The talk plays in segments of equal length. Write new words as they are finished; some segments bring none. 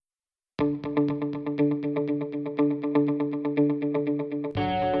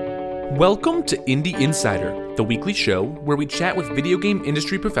Welcome to Indie Insider, the weekly show where we chat with video game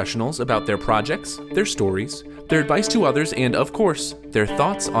industry professionals about their projects, their stories, their advice to others, and, of course, their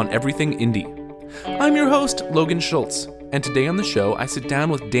thoughts on everything indie. I'm your host, Logan Schultz, and today on the show I sit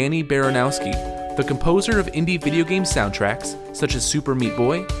down with Danny Baranowski, the composer of indie video game soundtracks such as Super Meat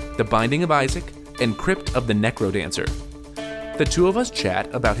Boy, The Binding of Isaac, and Crypt of the Necrodancer. The two of us chat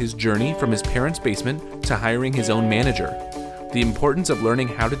about his journey from his parents' basement to hiring his own manager, the importance of learning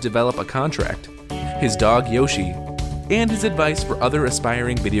how to develop a contract, his dog Yoshi, and his advice for other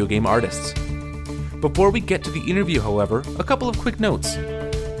aspiring video game artists. Before we get to the interview, however, a couple of quick notes.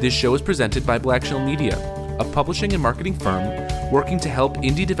 This show is presented by Blackshell Media, a publishing and marketing firm working to help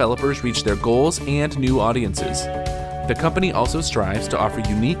indie developers reach their goals and new audiences. The company also strives to offer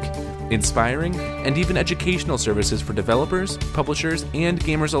unique, inspiring, and even educational services for developers, publishers, and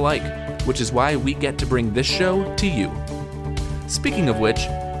gamers alike, which is why we get to bring this show to you. Speaking of which,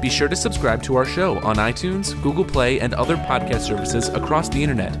 be sure to subscribe to our show on iTunes, Google Play, and other podcast services across the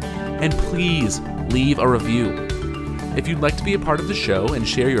internet. And please leave a review. If you'd like to be a part of the show and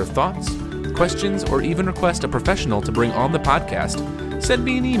share your thoughts, questions, or even request a professional to bring on the podcast, send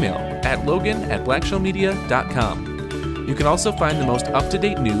me an email at logan@blackshellmedia.com. You can also find the most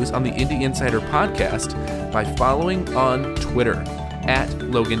up-to-date news on the Indie Insider podcast by following on Twitter at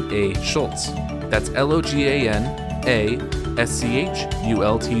Logan A. Schultz. That's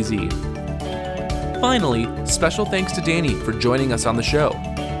LOGANASCHULTZ. Finally, special thanks to Danny for joining us on the show,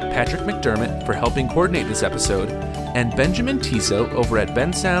 Patrick McDermott for helping coordinate this episode, and Benjamin Tissot over at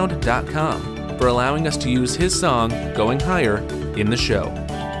bensound.com for allowing us to use his song, Going Higher, in the show.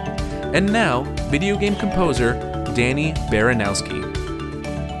 And now, video game composer Danny Baranowski.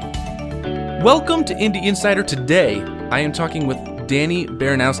 Welcome to Indie Insider. Today, I am talking with Danny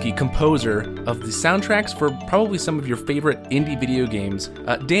Baranowski, composer of the soundtracks for probably some of your favorite indie video games.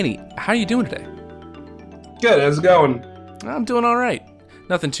 Danny, how are you doing today? Good, how's it going? I'm doing all right.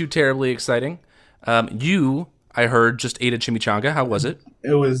 Nothing too terribly exciting. You, I heard, just ate a chimichanga. How was it?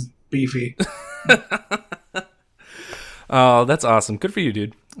 It was beefy. Oh, that's awesome. Good for you,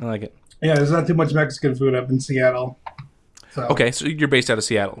 dude. I like it. Yeah, there's not too much Mexican food up in Seattle. So. Okay, so you're based out of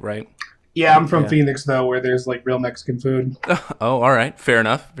Seattle, right? Yeah, I'm from Phoenix, though, where there's, like, real Mexican food. Oh, all right. Fair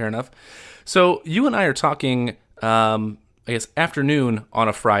enough. So you and I are talking, I guess, afternoon on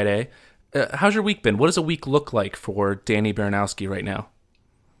a Friday. How's your week been? What does a week look like for Danny Baranowski right now?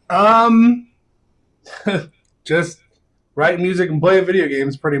 Just writing music and playing video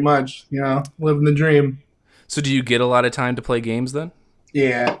games, pretty much. You know, living the dream. So do you get a lot of time to play games, then?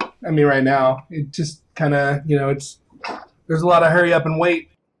 Yeah. I mean, right now, it just kind of, there's a lot of hurry up and wait.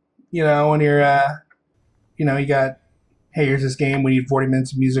 You know, when you're, you got, hey, here's this game, we need 40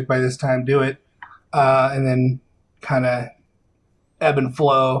 minutes of music by this time, do it. And then kind of ebb and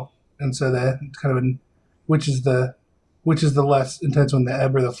flow. And so that it's kind of which is the less intense one, the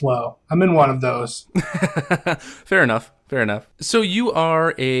ebb or the flow? I'm in one of those. Fair enough. So you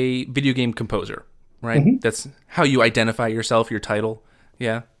are a video game composer, right? Mm-hmm. That's how you identify yourself, your title.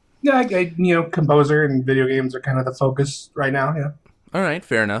 Yeah. Yeah, I composer and video games are kind of the focus right now, yeah. All right,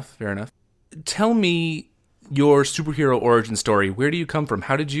 fair enough. Tell me your superhero origin story. Where do you come from?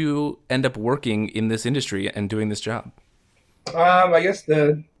 How did you end up working in this industry and doing this job? I guess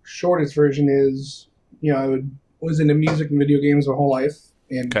the shortest version is, I was into music and video games my whole life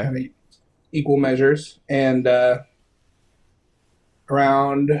in kind of equal measures. And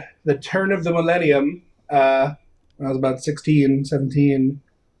around the turn of the millennium, when I was about 16, 17,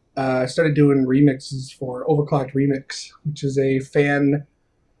 I started doing remixes for Overclocked Remix, which is a fan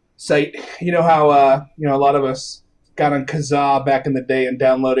site. You know how a lot of us got on Kazaa back in the day and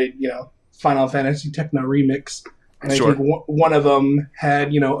downloaded, Final Fantasy Techno Remix. And sure. I think one of them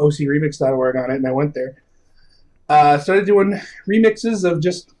had, ocremix.org on it, and I went there. Started doing remixes of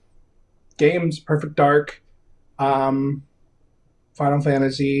just games, Perfect Dark, Final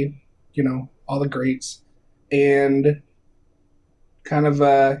Fantasy, all the greats. And kind of,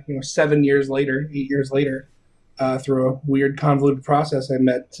 8 years later, through a weird convoluted process, I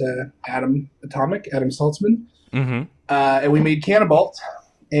met Adam Saltzman. Mm-hmm. And we made Cannibalt.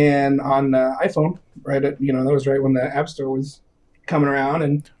 And on iPhone, that was right when the App Store was coming around.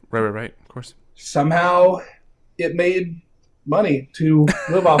 And right, of course. Somehow it made money to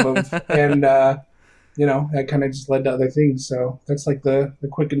live off of. And, that kind of just led to other things. So that's like the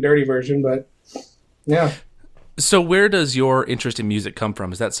quick and dirty version, but yeah. So where does your interest in music come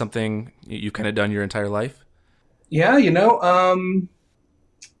from? Is that something you've kind of done your entire life? Yeah,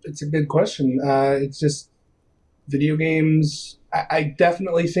 it's a good question. It's just video games I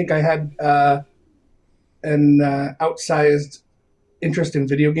definitely think I had an outsized interest in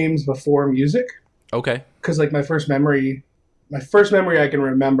video games before music. Okay. Because like my first memory I can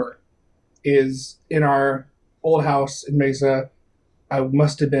remember is in our old house in Mesa. I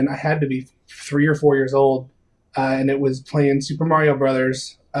had to be 3 or 4 years old, and it was playing Super Mario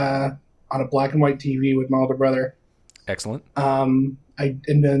Brothers on a black and white TV with my older brother. Excellent. And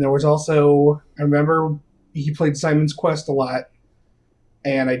then there was also, I remember he played Simon's Quest a lot,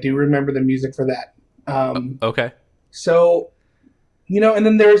 and I do remember the music for that. Okay. So, and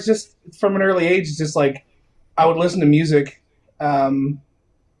then there was just, from an early age, it's just like, I would listen to music, and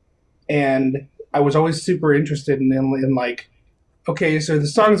I was always super interested in like, okay, so the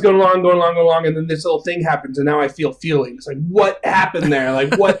song's going along, and then this little thing happens, and now I feel feelings. Like, what happened there?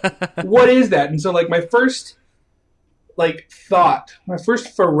 Like, what is that? And so, like, my first, like, thought, my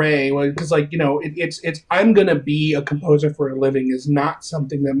first foray was, because, like, it's I'm gonna be a composer for a living is not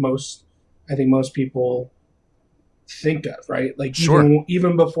something that I think most people think of, right? Like, sure.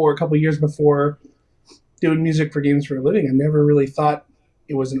 even before, a couple of years before doing music for games for a living, I never really thought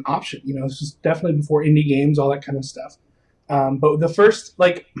it was an option. It's just definitely before indie games, all that kind of stuff. But the first,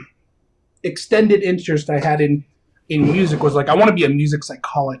 like, extended interest I had in music was, like, I want to be a music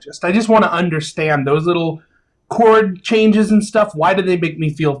psychologist. I just want to understand those little chord changes and stuff. Why do they make me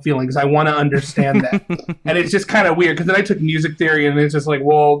feel feelings? I want to understand that. And it's just kind of weird, because then I took music theory, and it's just like,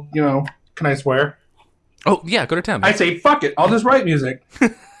 well, can I swear? Oh, yeah, go to town. I say, fuck it, I'll just write music.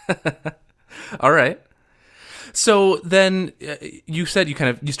 All right. So then you said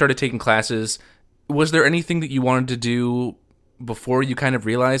you started taking classes. Was there anything that you wanted to do before you kind of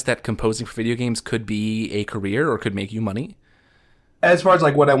realized that composing for video games could be a career or could make you money? As far as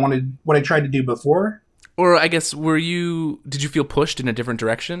like what I tried to do before? Or I guess, did you feel pushed in a different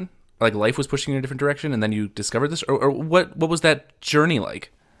direction? Like life was pushing you in a different direction and then you discovered this? Or what was that journey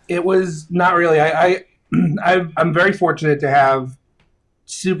like? It was not really. I'm very fortunate to have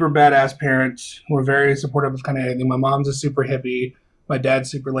super badass parents who are very supportive of kind of anything. My mom's a super hippie. My dad's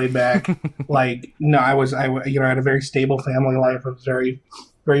super laid back. Like, no, I had a very stable family life. I was very,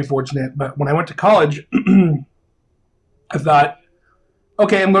 very fortunate. But when I went to college, I thought,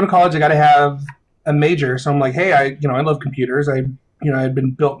 okay, I'm going to college. I got to have a major. So I'm like, hey, I love computers. I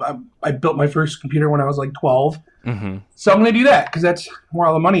built my first computer when I was like 12. Mm-hmm. So I'm going to do that because that's where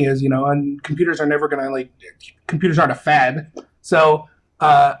all the money is, and computers are never going to computers aren't a fad. So,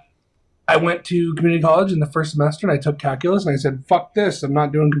 I went to community college in the first semester and I took calculus and I said, fuck this. I'm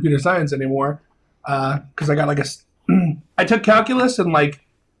not doing computer science anymore. Cause I got I took calculus and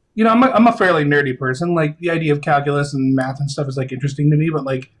I'm a fairly nerdy person. Like the idea of calculus and math and stuff is like interesting to me, but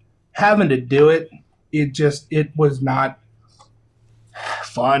like having to do it, it was not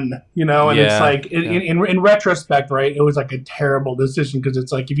fun, and yeah. It's like in retrospect, right? It was like a terrible decision because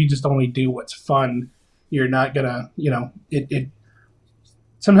it's like, if you just only do what's fun, you're not gonna,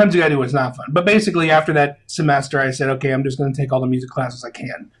 sometimes you gotta do what's not fun. But basically after that semester, I said, okay, I'm just gonna take all the music classes I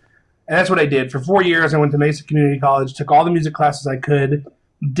can. And that's what I did. For 4 years, I went to Mesa Community College, took all the music classes I could,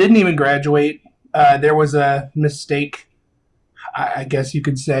 didn't even graduate. There was a mistake, I guess you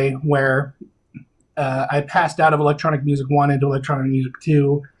could say, where I passed out of Electronic Music 1 into Electronic Music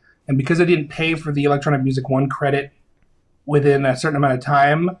 2. And because I didn't pay for the Electronic Music 1 credit within a certain amount of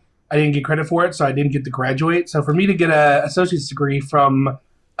time, I didn't get credit for it, so I didn't get to graduate. So for me to get an associate's degree from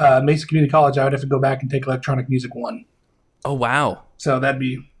Mesa Community College, I would have to go back and take Electronic Music 1. Oh, wow. So that'd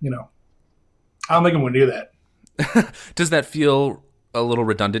be, I don't think I'm going to do that. Does that feel a little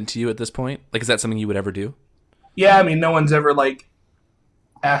redundant to you at this point? Like, is that something you would ever do? Yeah, I mean, no one's ever,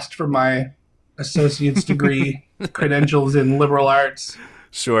 asked for my associate's degree credentials in liberal arts.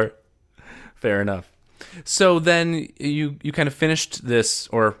 Sure. Fair enough. So then you kind of finished this,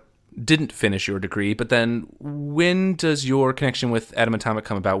 or didn't finish your degree, but then when does your connection with Atom Atomic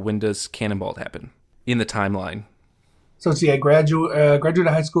come about? When does Cannonball happen in the timeline? So let's see, I graduated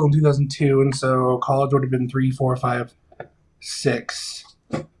high school in 2002, and so college would have been 3, 4, 5, 6.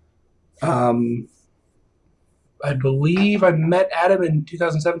 I believe I met Adam in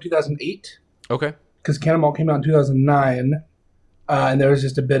 2007, 2008. Okay. Because Cannonball came out in 2009, and there was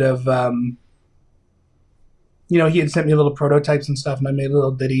just a bit of, he had sent me little prototypes and stuff, and I made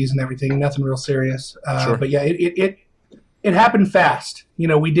little ditties and everything, nothing real serious. Sure. But yeah, it happened fast.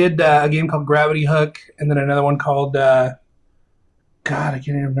 We did a game called Gravity Hook, and then another one called, God, I can't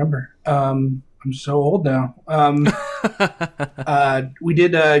even remember. I'm so old now. We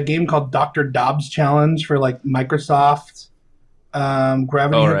did a game called Dr. Dobbs Challenge for Microsoft.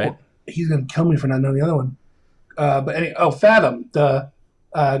 Gravity Hook. Right. He's going to kill me for not knowing the other one. But anyway, Fathom. The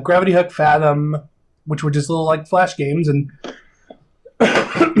Gravity Hook, Fathom, which were just little Flash games. And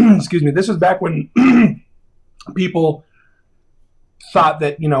excuse me, this was back when people thought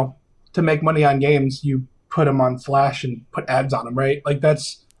that, to make money on games, you put them on Flash and put ads on them, right? Like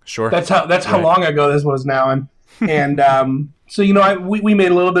that's how long ago this was now. And so, we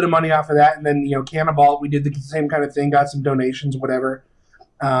made a little bit of money off of that. And then, Cannibal, we did the same kind of thing, got some donations, whatever.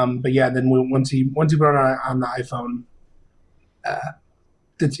 But yeah, then once he put it on the iPhone,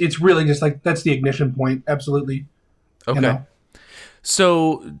 it's really just like, that's the ignition point. Absolutely. Okay.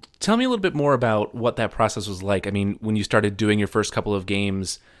 So tell me a little bit more about what that process was like. I mean, when you started doing your first couple of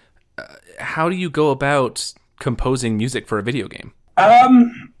games, how do you go about composing music for a video game?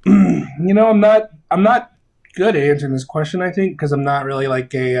 I'm not good at answering this question, I think, because I'm not really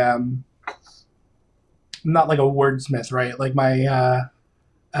like I'm not like a wordsmith, right? Like my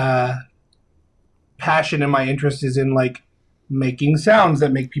passion and my interest is in like making sounds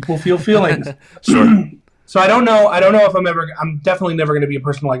that make people feel feelings. Sure. So I don't know if I'm definitely never going to be a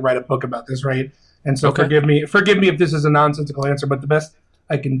person to like write a book about this, right? And so forgive me if this is a nonsensical answer, but the best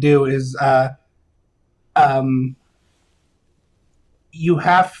I can do is I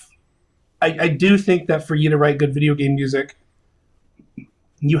do think that for you to write good video game music,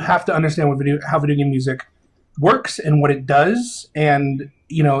 you have to understand how video game music works and what it does. And,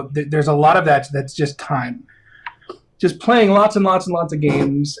 there's a lot of that's just time. Just playing lots and lots and lots of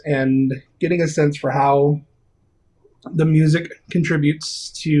games and getting a sense for how the music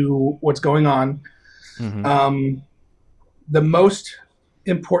contributes to what's going on. Mm-hmm. The most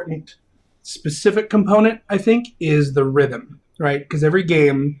important specific component, I think, is the rhythm, right? Because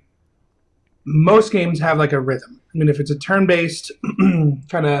most games have like a rhythm. I mean, if it's a turn-based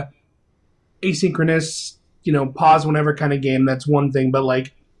kind of asynchronous, pause whenever kind of game, that's one thing. But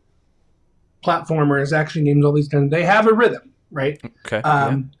like platformers, action games, all these kinds, they have a rhythm, right? Okay.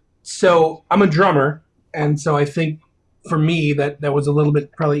 So I'm a drummer, and so I think for me that was a little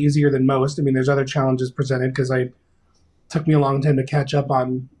bit probably easier than most. I mean, there's other challenges presented because it took me a long time to catch up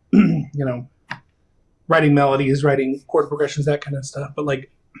on, writing melodies, writing chord progressions, that kind of stuff. But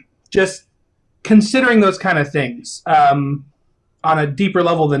like just considering those kind of things on a deeper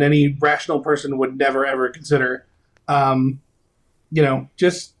level than any rational person would never, ever consider,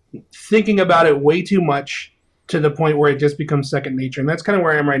 just thinking about it way too much to the point where it just becomes second nature. And that's kind of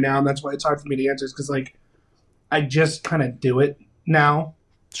where I am right now. And that's why it's hard for me to answer, because like, I just kind of do it now.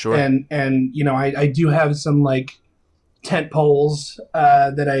 Sure. And I do have some like tent poles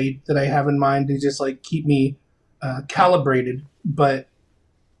that I have in mind to just like keep me calibrated. But,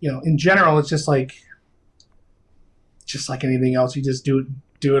 in general, it's just like anything else. You just do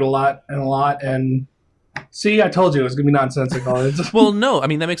it a lot. And see, I told you it was going to be nonsensical. Well, no, I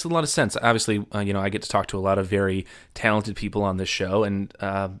mean, that makes a lot of sense. Obviously, I get to talk to a lot of very talented people on this show, and,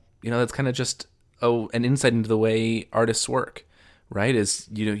 that's kind of just an insight into the way artists work, right? Is,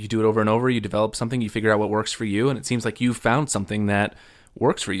 you do it over and over, you develop something, you figure out what works for you, and it seems like you found something that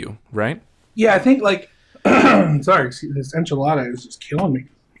works for you, right? Yeah, I think, like, sorry, this enchilada is just killing me.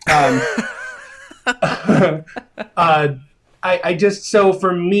 So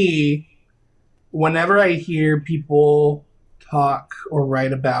for me, whenever I hear people talk or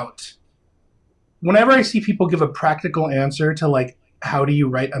write about, whenever I see people give a practical answer to like, how do you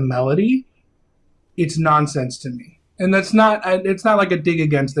write a melody, it's nonsense to me. And it's not like a dig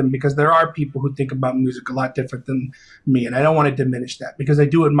against them, because there are people who think about music a lot different than me. And I don't want to diminish that, because I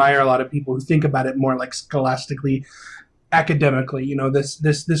do admire a lot of people who think about it more like scholastically, academically,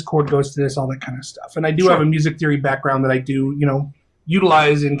 this chord goes to this, all that kind of stuff. And I do have a music theory background that I do,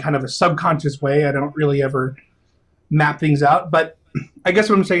 utilize in kind of a subconscious way. I don't really ever map things out, but I guess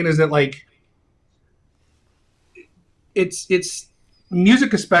what I'm saying is that like it's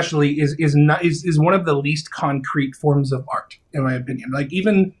music especially is one of the least concrete forms of art, in my opinion. Like,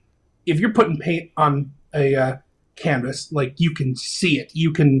 even if you're putting paint on a canvas, like, you can see it,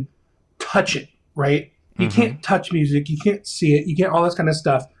 you can touch it, right? You can't touch music, you can't see it, you can't, all this kind of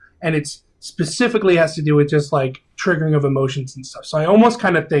stuff, and it's specifically has to do with just like triggering of emotions and stuff. So I almost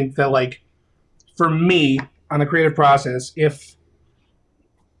kind of think that, like, for me on the creative process, if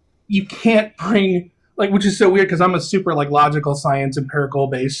you can't bring, like, which is so weird because I'm a super like logical, science, empirical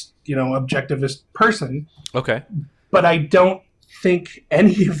based, objectivist person. Okay. But I don't think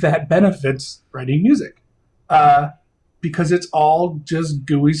any of that benefits writing music, because it's all just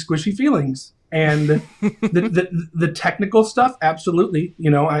gooey, squishy feelings. And the technical stuff, absolutely.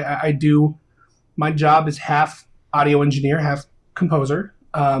 I do, my job is half audio engineer, half composer.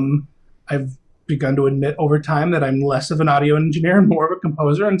 I've begun to admit over time that I'm less of an audio engineer and more of a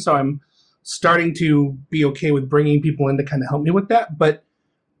composer. And so I'm starting to be okay with bringing people in to kind of help me with that. But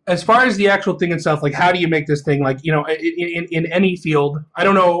as far as the actual thing itself, like how do you make this thing, like, in any field, I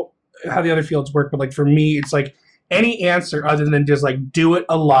don't know how the other fields work, but like for me, it's like any answer other than just like do it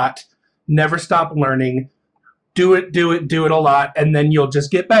a lot, never stop learning, do it a lot, and then you'll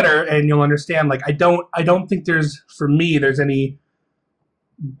just get better and you'll understand. Like I don't think for me there's any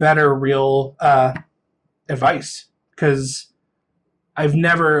better real advice, because I've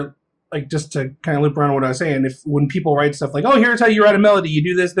never, like, just to kind of loop around what I was saying, when people write stuff like, oh, here's how you write a melody, you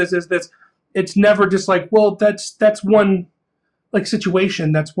do this, it's never just like, well, that's one like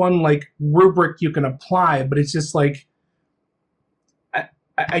situation, that's one like rubric you can apply, but it's just like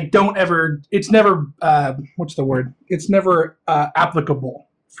I don't ever, it's never what's the word? It's never applicable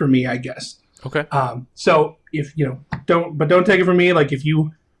for me, I guess. Okay. So if don't take it from me. Like if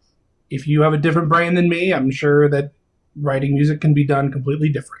you have a different brain than me, I'm sure that writing music can be done completely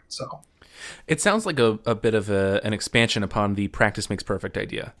different. So it sounds like a bit of an expansion upon the practice makes perfect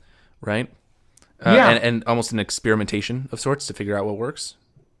idea, right? Yeah. And almost an experimentation of sorts to figure out what works.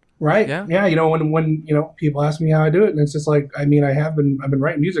 Right. Yeah. Yeah. When people ask me how I do it, and it's just like, I mean, I've been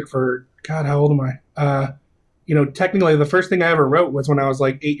writing music for, God, how old am I? Technically the first thing I ever wrote was when I was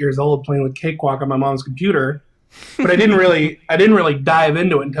like 8 years old playing with Cakewalk on my mom's computer. But I didn't really dive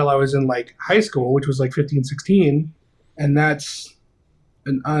into it until I was in like high school, which was like 15, 16. And that's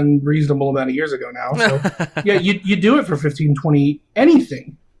an unreasonable amount of years ago now. So yeah, you do it for 15, 20,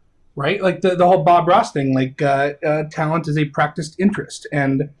 anything, right? Like the whole Bob Ross thing, like talent is a practiced interest.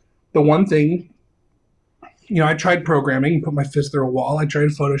 And the one thing, I tried programming, put my fist through a wall. I tried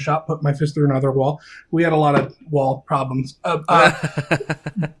Photoshop, put my fist through another wall. We had a lot of wall problems.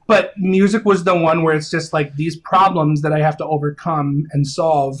 But music was the one where it's just like these problems that I have to overcome and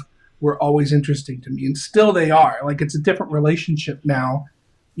solve were always interesting to me. And still they are. Like it's a different relationship now.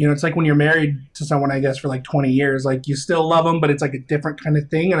 It's like when you're married to someone, I guess, for like 20 years, like you still love them, but it's like a different kind of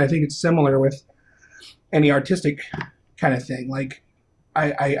thing. And I think it's similar with any artistic kind of thing. Like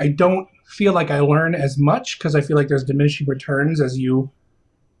I don't feel like I learn as much because I feel like there's diminishing returns as you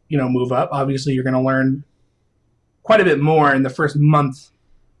move up. Obviously, you're going to learn quite a bit more in the first month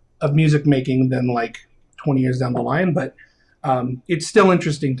of music making than like 20 years down the line, but it's still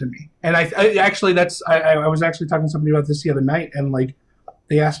interesting to me. And I was actually talking to somebody about this the other night, and like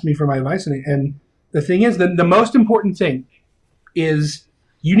they asked me for my advice, and the thing is, the most important thing is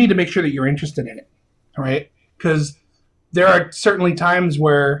you need to make sure that you're interested in it, right? Because there are certainly times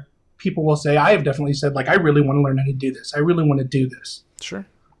where people will say, I have definitely said, like, I really want to learn how to do this. I really want to do this. Sure.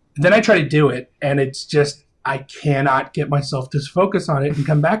 Then I try to do it, and it's just, I cannot get myself to focus on it and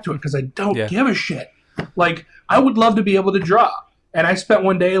come back to it because I don't give a shit. Like, I would love to be able to draw. And I spent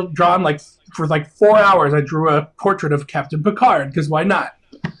one day drawing, for 4 hours, I drew a portrait of Captain Picard, because why not?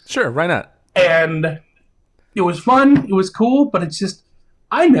 Sure, why not? And it was fun, it was cool, but it's just,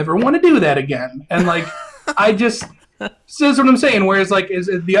 I never want to do that again. And, like, I just... So that's what I'm saying. Whereas, like, is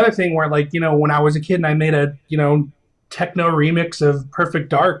the other thing where, like, when I was a kid and I made a, techno remix of Perfect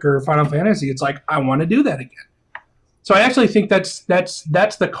Dark or Final Fantasy, it's like, I want to do that again. So I actually think that's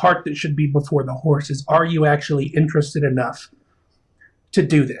the cart that should be before the horse is, are you actually interested enough to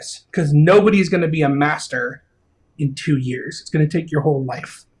do this? Because nobody's going to be a master in 2 years. It's going to take your whole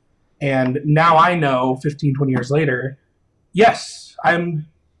life. And now I know, 15, 20 years later, yes, I'm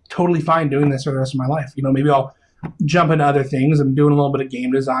totally fine doing this for the rest of my life. Maybe I'll jump into other things. I'm doing a little bit of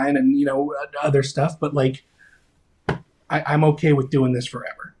game design and, other stuff, but like, I'm okay with doing this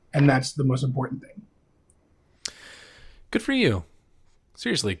forever. And that's the most important thing. Good for you.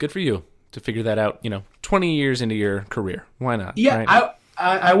 Seriously, good for you to figure that out, 20 years into your career. Why not? Yeah, right?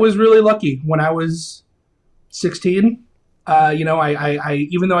 I was really lucky when I was 16. I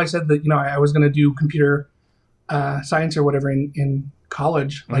even though I said that, I was going to do computer science or whatever in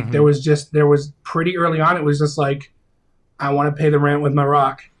college, like there was pretty early on, it was just like, I want to pay the rent with my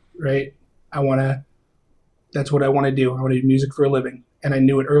rock, right? That's what I want to do. I want to do music for a living. And I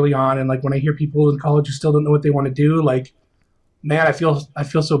knew it early on. And like when I hear people in college who still don't know what they want to do, like, man, I feel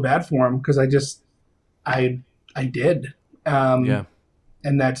so bad for them because I did. Yeah.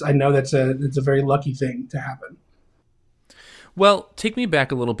 And I know it's a very lucky thing to happen. Well, take me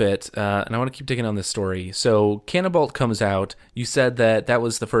back a little bit, and I want to keep digging on this story. So, Cannibalt comes out. You said that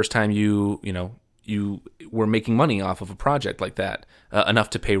was the first time you were making money off of a project like that, enough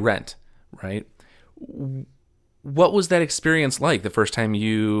to pay rent, right? What was that experience like? The first time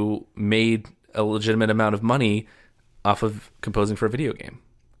you made a legitimate amount of money off of composing for a video game?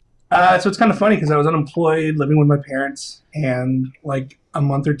 So it's kind of funny because I was unemployed, living with my parents, and like a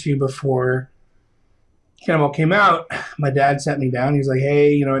month or two before Cannibalt came out, my dad sat me down. He's like,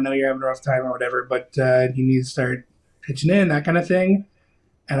 hey, I know you're having a rough time or whatever, but you need to start pitching in, that kind of thing.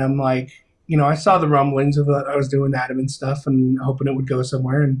 And I'm like, I saw the rumblings of what I was doing that and stuff and hoping it would go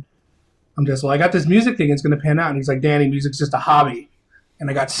somewhere. And I'm just, well, I got this music thing. It's going to pan out. And he's like, Danny, music's just a hobby. And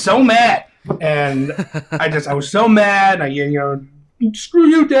I got so mad. And I was so mad. Screw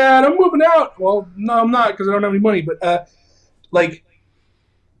you, Dad. I'm moving out. Well, no, I'm not because I don't have any money. But like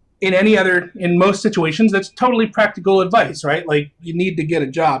in most situations, that's totally practical advice, right? Like you need to get a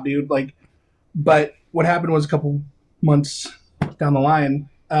job, dude. Like, but what happened was a couple months down the line,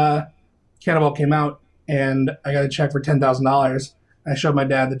 Cannibal came out and I got a check for $10,000. I showed my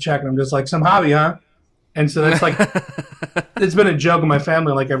dad the check and I'm just like, some hobby, huh? And so that's like, it's been a joke in my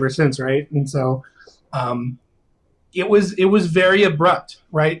family like ever since, right? And so it was very abrupt,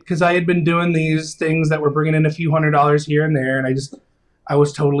 right? Because I had been doing these things that were bringing in a few $100s here and there, and I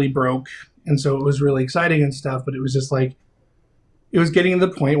was totally broke. And so it was really exciting and stuff, but it was just like, it was getting to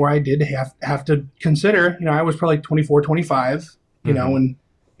the point where I did have to consider, I was probably 24, 25, and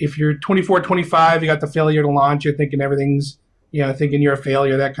if you're 24, 25, you got the failure to launch, you're thinking everything's, thinking you're a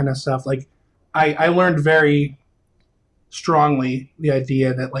failure, that kind of stuff. Like I learned very strongly the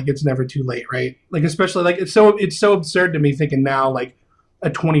idea that like, it's never too late, right? Like, especially like, it's so absurd to me thinking now, like a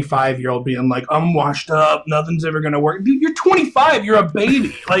 25-year-old being like, I'm washed up, nothing's ever going to work. Dude, you're 25, you're a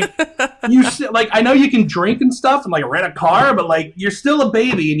baby. Like like, I know you can drink and stuff and like rent a car, but like, you're still a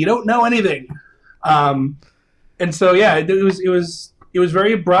baby and you don't know anything. And so, yeah, it was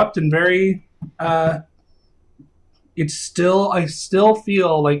very abrupt and very, I still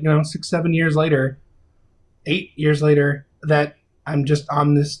feel like, 6, 7 years later, 8 years later, that I'm just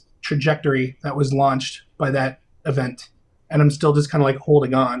on this trajectory that was launched by that event. And I'm still just kind of like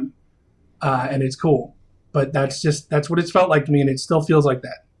holding on. And it's cool. But that's what it's felt like to me. And it still feels like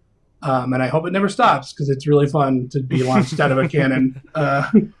that. And I hope it never stops because it's really fun to be launched out of a cannon.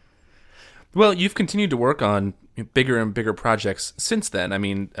 Well, you've continued to work on bigger and bigger projects since then. I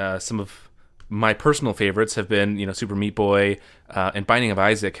mean, some of my personal favorites have been, Super Meat Boy, and Binding of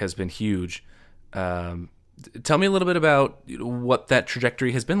Isaac has been huge. Tell me a little bit about what that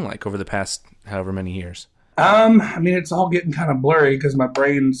trajectory has been like over the past however many years. I mean, it's all getting kind of blurry because my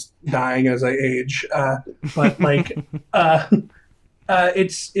brain's dying as I age. But like,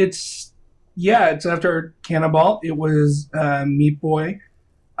 it's after Cannibal. It was Meat Boy,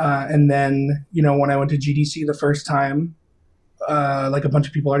 and then when I went to GDC the first time, like a bunch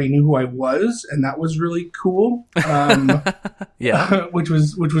of people already knew who I was, and that was really cool. Yeah, which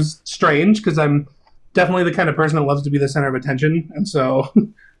was strange because I'm definitely the kind of person that loves to be the center of attention, and so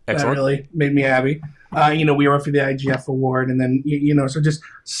that really made me happy. We were for the IGF award, and then so just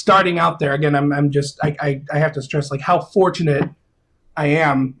starting out there again, I have to stress like how fortunate I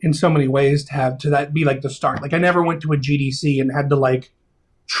am in so many ways to have that be like the start. Like I never went to a GDC and had to like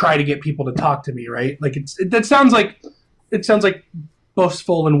try to get people to talk to me, right? Like it sounds like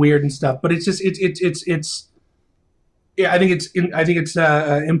boastful and weird and stuff, but it's just it's yeah. I think it's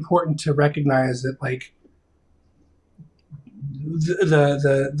important to recognize that like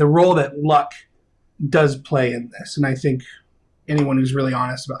the role that luck does play in this, and I think anyone who's really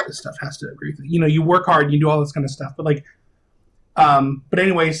honest about this stuff has to agree with it. You work hard and you do all this kind of stuff, but like, but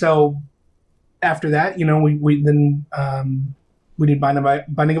anyway, so after that, we did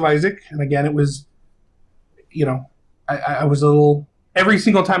Binding of Isaac, and again, it was, I was a little. Every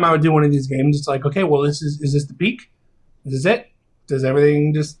single time I would do one of these games, it's like, okay, well, is this the peak? Is this it? Does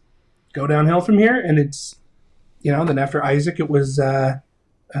everything just go downhill from here? And it's, then after Isaac, it was a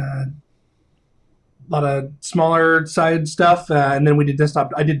lot of smaller side stuff, and then we did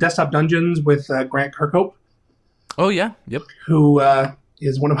desktop. I did Desktop Dungeons with Grant Kirkhope. Oh yeah, yep. Who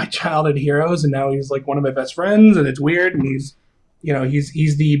is one of my childhood heroes, and now he's like one of my best friends, and it's weird, and he's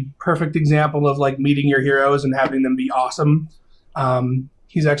the perfect example of like meeting your heroes and having them be awesome.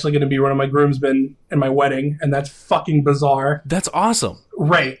 He's actually going to be one of my groomsmen in my wedding, and that's fucking bizarre. That's awesome.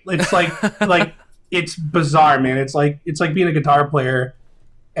 Right. It's like it's bizarre, man. It's like being a guitar player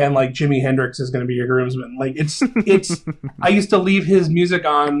and like Jimi Hendrix is going to be your groomsman. Like it's I used to leave his music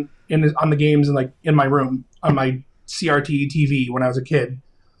on the games and like in my room on my CRT TV when I was a kid,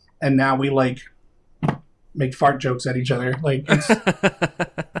 and now we like make fart jokes at each other. Like it's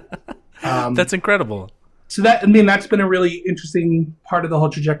that's incredible. So that's been a really interesting part of the whole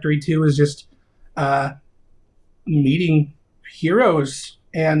trajectory too, is just meeting heroes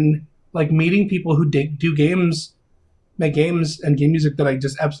and like meeting people who do games, make games and game music that I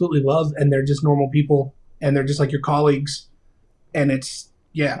just absolutely love, and they're just normal people and they're just like your colleagues, and it's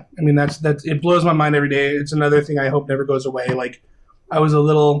that's it blows my mind every day. It's another thing I hope never goes away. Like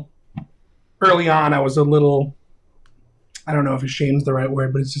early on I was a little, I don't know if ashamed's the right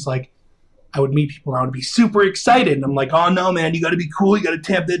word, but it's just like I would meet people and I would be super excited. And I'm like, oh no, man, you got to be cool. You got to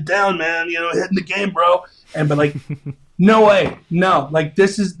tamp that down, man. You know, head in the game, bro. And but like, no way, no. Like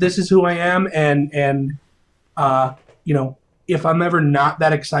this is who I am. And you know, if I'm ever not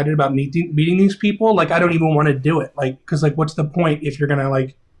that excited about meeting these people, like I don't even want to do it. Like, because like, what's the point if you're gonna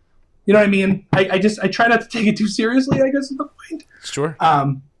like, you know what I mean? I try not to take it too seriously, I guess is the point. Sure.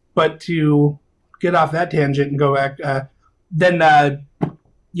 But to get off that tangent and go back,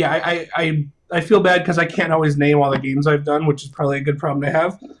 yeah, I feel bad because I can't always name all the games I've done, which is probably a good problem to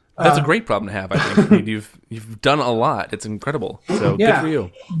have. That's a great problem to have, I think. I mean, you've done a lot. It's incredible. So good for you.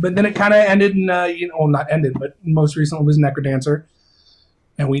 But then it kind of ended in, you know, well, not ended, but most recently was Necrodancer.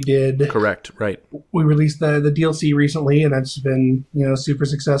 And we did... Correct, right. We released the DLC recently, and that's been, you know, super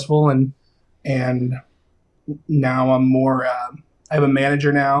successful. And now I'm more... I have a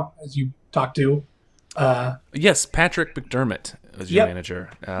manager now, as you talked to. Yes, Patrick McDermott was your manager.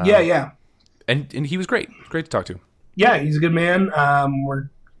 Yeah. And he was great. Great to talk to. Yeah, he's a good man.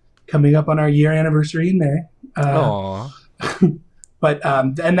 We're coming up on our year anniversary in May. Aww. But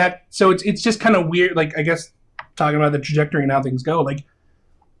and that, so it's just kind of weird. Like, I guess talking about the trajectory and how things go, like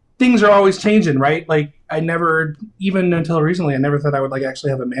things are always changing, right? Like I never, even until recently, I never thought I would like actually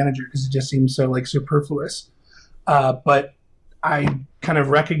have a manager because it just seems so like superfluous. But I kind of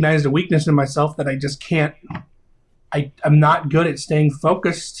recognized a weakness in myself that I just can't. I'm not good at staying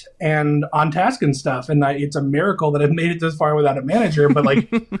focused and on task and stuff, and it's a miracle that I've made it this far without a manager. But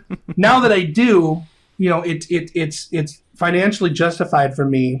like now that I do, you know, it's financially justified for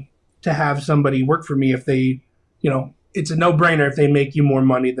me to have somebody work for me if they, you know, it's a no-brainer if they make you more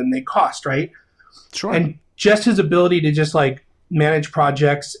money than they cost, right? Sure. And just his ability to just like manage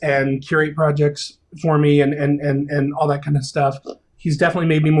projects and curate projects for me and all that kind of stuff, he's definitely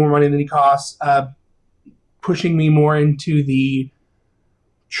made me more money than he costs. Pushing me more into the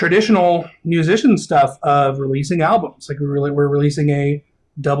traditional musician stuff of releasing albums. Like we're releasing a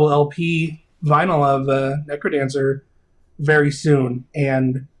double LP vinyl of Necrodancer very soon,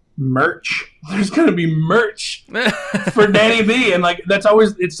 and merch. There's going to be merch for Danny B, and like that's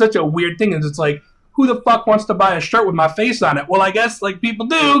always, it's such a weird thing. Is it's like, who the fuck wants to buy a shirt with my face on it? Well, I guess like people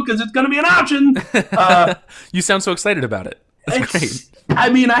do because it's going to be an option. You sound so excited about it. That's great. I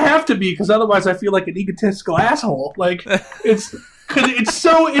mean, I have to be because otherwise I feel like an egotistical asshole. Like it's because it's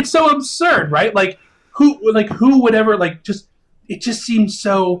so absurd, right? Like who would ever like just, it just seems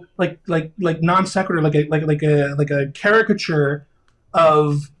so like non sequitur, like a caricature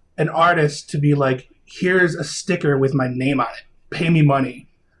of an artist to be like, here's a sticker with my name on it, pay me money,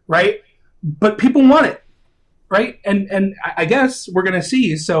 right? But people want it, right? And I guess we're gonna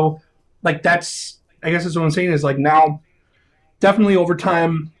see. So like that's, I guess that's what I'm saying is like now. Definitely over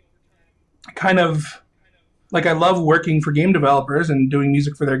time, kind of like I love working for game developers and doing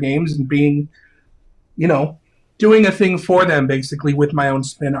music for their games and being, you know, doing a thing for them basically with my own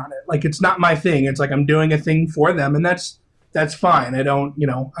spin on it. Like it's not my thing. It's like I'm doing a thing for them, and that's fine. I don't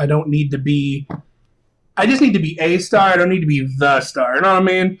need to be. I just need to be a star. I don't need to be the star. You know what I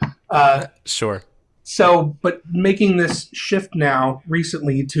mean? Sure. So, but making this shift now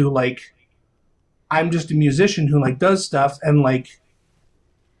recently to like. I'm just a musician who like does stuff and like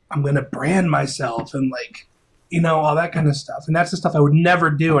I'm gonna brand myself and like, you know, all that kind of stuff. And that's the stuff I would never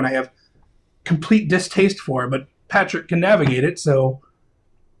do and I have complete distaste for, but Patrick can navigate it. So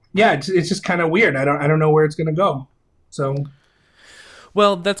yeah, it's just kind of weird. I don't know where it's gonna go. So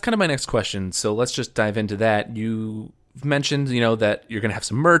well, that's kind of my next question. So let's just dive into that. You mentioned, you know, that you're gonna have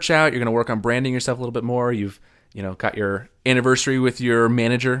some merch out, you're gonna work on branding yourself a little bit more. You've, you know, got your anniversary with your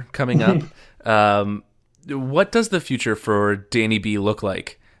manager coming up. What does the future for Danny B look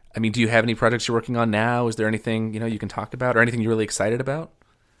like? I mean, do you have any projects you're working on now? Is there anything, you know, you can talk about or anything you're really excited about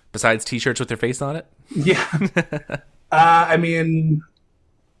besides t-shirts with their face on it? Yeah. I mean,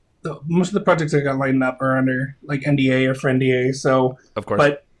 most of the projects I got lined up are under like NDA or for NDA. So, of course,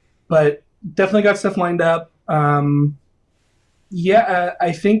 but definitely got stuff lined up. Yeah,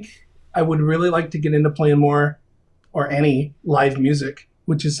 I think I would really like to get into playing more or any live music,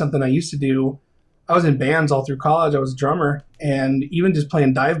 which is something I used to do. I was in bands all through college. I was a drummer, and even just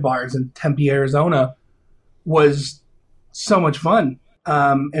playing dive bars in Tempe, Arizona was so much fun.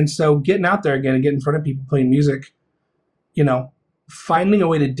 And so getting out there again and getting in front of people playing music, you know, finding a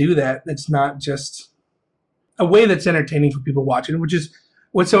way to do that that's not just a way that's entertaining for people watching, which is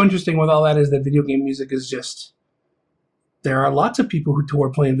what's so interesting with all that is that video game music is just, there are lots of people who are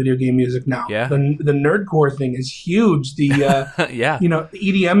playing video game music now. Yeah. The nerdcore thing is huge. The yeah. You know, the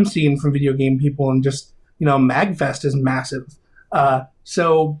EDM scene from video game people and just, you know, MagFest is massive.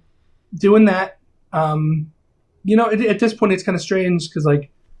 So doing that, you know, at this point it's kind of strange because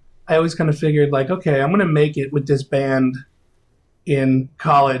like I always kind of figured like, okay, I'm going to make it with this band in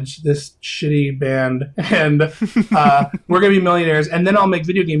college, this shitty band, and we're going to be millionaires, and then I'll make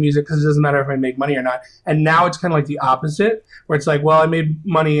video game music because it doesn't matter if I make money or not. And now it's kind of like the opposite, where it's like, well, I made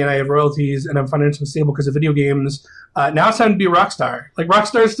money and I have royalties and I'm financially stable because of video games. Now it's time to be a rock star. Like, rock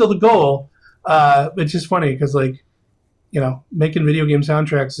star is still the goal. It's just funny because, like, making video game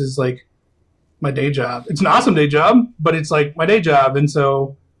soundtracks is like my day job. It's an awesome day job, but it's like my day job. And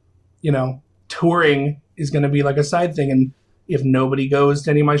so, touring is going to be like a side thing. And if nobody goes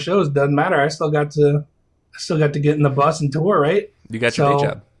to any of my shows, doesn't matter. I still got to get in the bus and tour, right? You got your day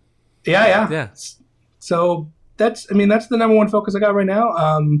job. Yeah. So that's the number one focus I got right now.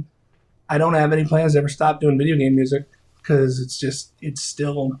 I don't have any plans to ever stop doing video game music because it's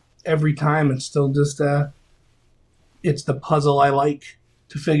still every time it's still just it's the puzzle I like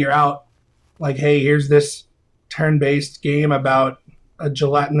to figure out. Like, hey, here's this turn-based game about a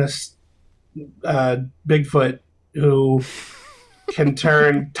gelatinous Bigfoot who can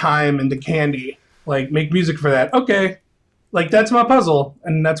turn time into candy. Like, make music for that. Okay. Like, that's my puzzle,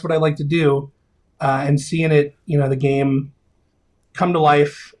 and that's what I like to do. And seeing it, the game come to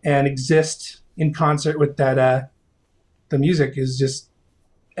life and exist in concert with that, the music is just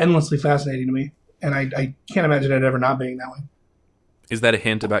endlessly fascinating to me. And I can't imagine it ever not being that way. Is that a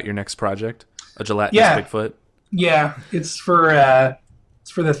hint about your next project? A gelatinous Bigfoot? Yeah, it's for the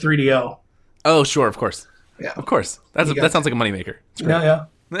 3DO. Oh, sure, of course. Yeah, of course. That sounds like a moneymaker. Yeah.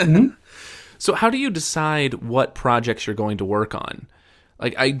 Mm-hmm. So, how do you decide what projects you're going to work on?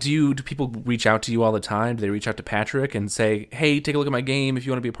 Like, do people reach out to you all the time? Do they reach out to Patrick and say, "Hey, take a look at my game if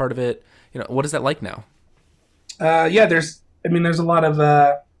you want to be a part of it"? What is that like now? Yeah, there's a lot of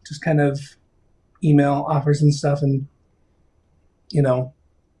just kind of email offers and stuff, and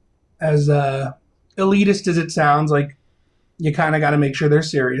as elitist as it sounds, like, you kind of got to make sure they're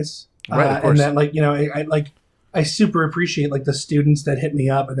serious. Right, of course. And that, I super appreciate, like, the students that hit me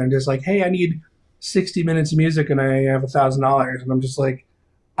up and they're just like, hey, I need 60 minutes of music and I have $1,000. And I'm just like,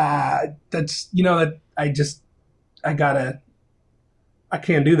 that's, that I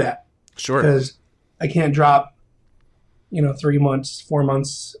can't do that. Sure. Because I can't drop, 3 months, 4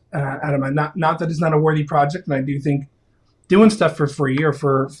 months out of my, not that it's not a worthy project. And I do think doing stuff for free or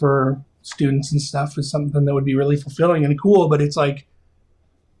for students and stuff is something that would be really fulfilling and cool. But it's like,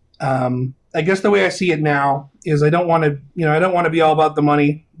 I guess the way I see it now is I don't want to be all about the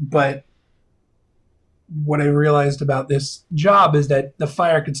money, but what I realized about this job is that the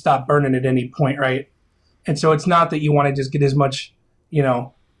fire could stop burning at any point, right? And so it's not that you want to just get as much,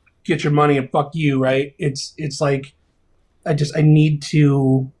 get your money and fuck you, right? It's like I need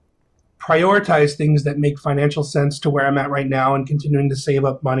to prioritize things that make financial sense to where I'm at right now and continuing to save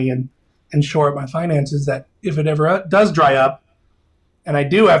up money and shore up my finances, that if it ever does dry up and I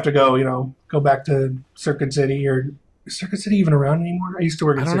do have to go back to Circuit City, or is Circuit City even around anymore? I used to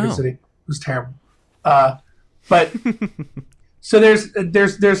work at Circuit City. It was terrible. But so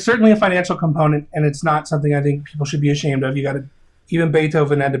there's certainly a financial component, and it's not something I think people should be ashamed of. Even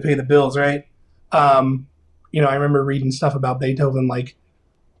Beethoven had to pay the bills, right? I remember reading stuff about Beethoven, like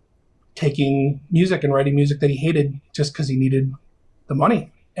taking music and writing music that he hated just because he needed the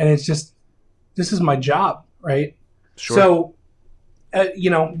money. And it's just, this is my job, right? Sure. So,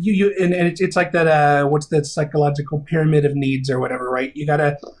 it's like that. What's that psychological pyramid of needs or whatever, right? You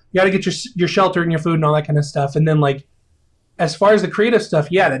gotta get your shelter and your food and all that kind of stuff, and then, like, as far as the creative stuff,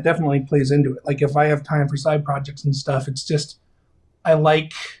 yeah, that definitely plays into it. Like, if I have time for side projects and stuff, it's just I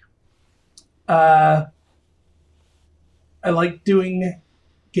like doing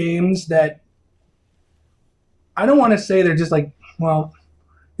games that I don't want to say they're just like, well,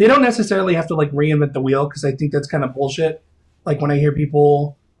 they don't necessarily have to like reinvent the wheel, because I think that's kind of bullshit. Like, when I hear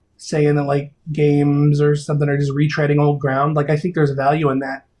people saying that, like, games or something are just retreading old ground, like, I think there's value in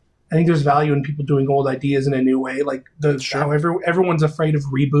that. I think there's value in people doing old ideas in a new way. Like, how everyone's afraid of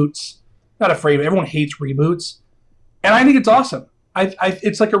reboots. Not afraid, but everyone hates reboots. And I think it's awesome.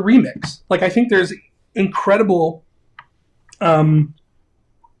 It's like a remix. Like, I think there's incredible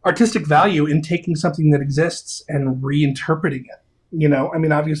artistic value in taking something that exists and reinterpreting it.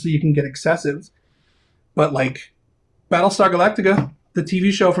 Obviously you can get excessive, but, like, Battlestar Galactica, the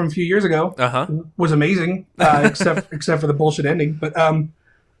TV show from a few years ago, was amazing, except for the bullshit ending.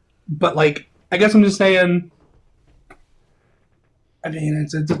 But like, I guess I'm just saying. I mean,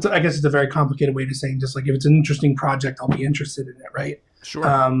 I guess it's a very complicated way to saying, just like, if it's an interesting project, I'll be interested in it, right? Sure.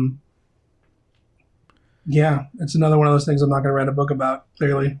 Yeah, it's another one of those things I'm not going to write a book about.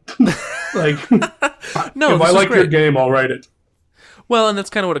 Clearly, like, no, if I like your game, I'll write it. Well, and that's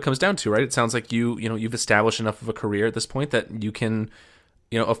kind of what it comes down to, right? It sounds like you've established enough of a career at this point that you can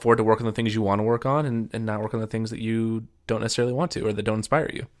afford to work on the things you want to work on and not work on the things that you don't necessarily want to or that don't inspire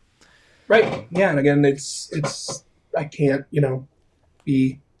you. Right. Yeah. And again, I can't,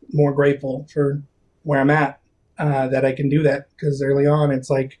 be more grateful for where I'm at, that I can do that, because early on it's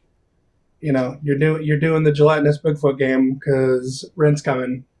like, you're doing the gelatinous Bigfoot game because rent's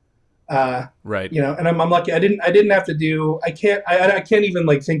coming. Right. And I'm lucky. I didn't have to do, I can't even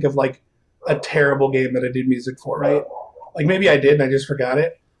like think of like a terrible game that I did music for. Right. Like maybe I did and I just forgot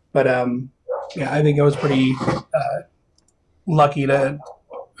it. But, I think I was pretty, lucky to,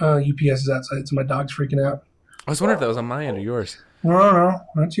 UPS is outside, so my dog's freaking out. I was wondering if that was on my end or yours. No,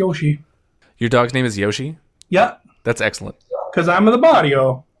 that's Yoshi. Your dog's name is Yoshi? Yeah. That's excellent. Because I'm the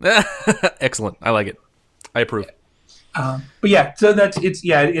Barrio. Excellent. I like it. I approve. But yeah, so that's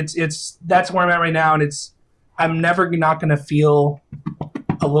where I'm at right now, and I'm never not going to feel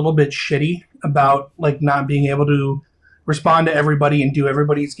a little bit shitty about like not being able to respond to everybody and do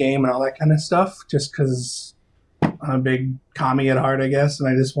everybody's game and all that kind of stuff, just because I'm a big commie at heart, I guess, and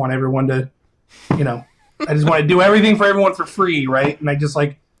I just want everyone to, I just want to do everything for everyone for free, right? And I just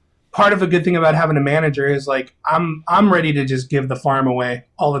like, part of a good thing about having a manager is like, I'm ready to just give the farm away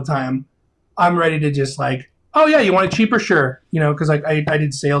all the time. I'm ready to just like, oh yeah, you want it cheaper? Sure. Because like I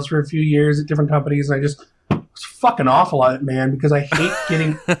did sales for a few years at different companies, and I just was fucking awful at it, man, because I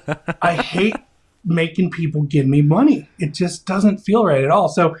hate making people give me money. It just doesn't feel right at all.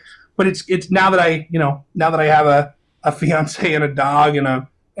 So, but it's now that I have a fiance and a dog and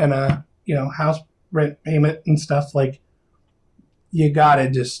a house rent payment and stuff, like you gotta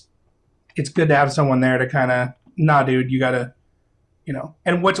just, it's good to have someone there to kind of, nah, dude, you gotta,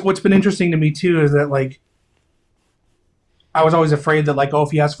 and what's been interesting to me too is that like, I was always afraid that like, oh,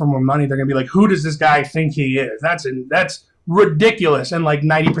 if he asks for more money, they're gonna be like, who does this guy think he is? That's ridiculous. And like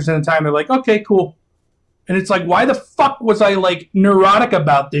 90% of the time they're like, okay, cool. And it's like, why the fuck was I like neurotic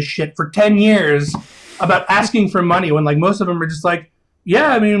about this shit for 10 years about asking for money when like most of them are just like, yeah,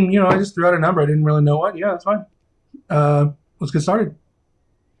 I mean, I just threw out a number. I didn't really know what. Yeah, that's fine. Let's get started.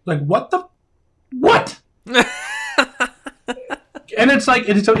 Like, what? And it's like,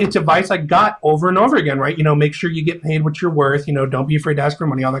 it's advice I got over and over again, right? Make sure you get paid what you're worth. Don't be afraid to ask for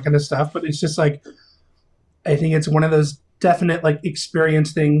money, all that kind of stuff. But it's just like, I think it's one of those definite like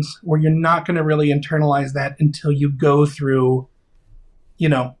experience things where you're not going to really internalize that until you go through,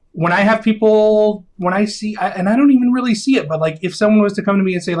 when I have people, when I see, and I don't even really see it, but like if someone was to come to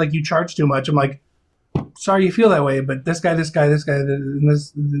me and say like, you charge too much, I'm like, sorry you feel that way, but this guy, and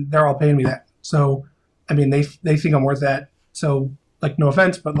this, they're all paying me that. So, I mean, they think I'm worth that. So like, no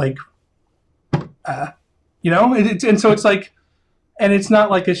offense, but like, and so it's like, and it's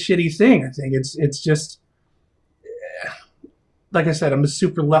not like a shitty thing. I think it's just, like I said, I'm a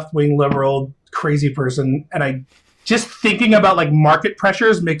super left-wing liberal crazy person, and I just thinking about like market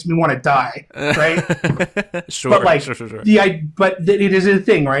pressures makes me want to die, right? Sure, but like, sure. But it is a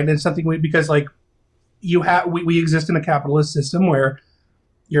thing, right? And it's something because like we exist in a capitalist system where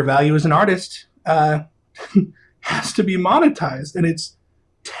your value as an artist has to be monetized, and it's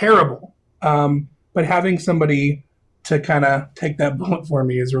terrible. But having somebody to kind of take that bullet for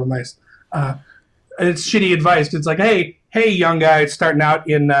me is real nice. It's shitty advice. It's like, hey, young guy starting out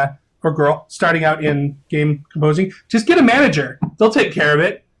in or girl starting out in game composing, just get a manager. They'll take care of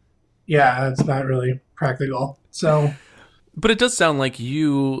it. Yeah, that's not really practical. So, but it does sound like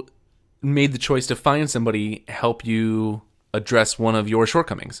you made the choice to find somebody help you address one of your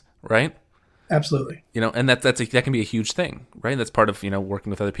shortcomings, right? Absolutely. And that can be a huge thing, right? That's part of working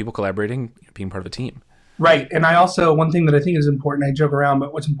with other people, collaborating, being part of a team. Right. And I also, one thing that I think is important, I joke around,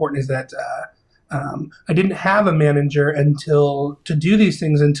 but what's important is that I didn't have a manager to do these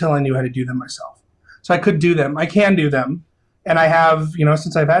things until I knew how to do them myself. So I could do them. I can do them. And I have,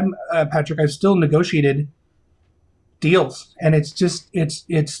 since I've had Patrick, I've still negotiated deals. And it's just,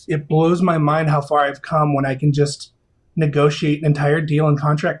 it blows my mind how far I've come when I can just negotiate an entire deal in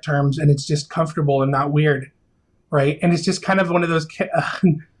contract terms, and it's just comfortable and not weird. Right. And it's just kind of one of those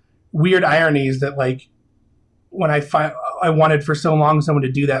weird ironies that like, when I wanted for so long someone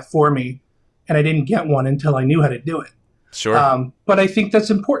to do that for me, and I didn't get one until I knew how to do it. Sure. But I think that's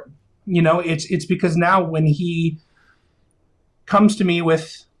important. It's because now when he comes to me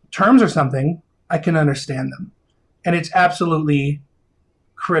with terms or something, I can understand them. And it's absolutely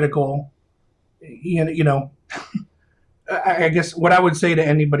critical. I guess what I would say to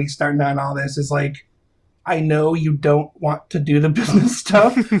anybody starting on all this is like, I know you don't want to do the business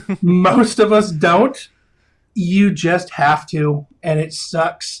stuff. Most of us don't. You just have to, and it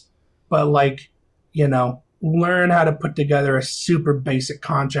sucks. But like, learn how to put together a super basic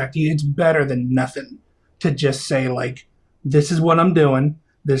contract. It's better than nothing to just say like, This is what I'm doing.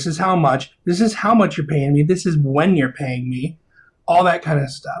 This is how much. This is how much you're paying me. This is when you're paying me. All that kind of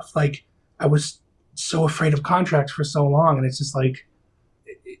stuff. Like, I was so afraid of contracts for so long, and it's just like,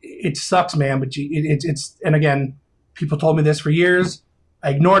 it sucks, man. But it's and again, people told me this for years.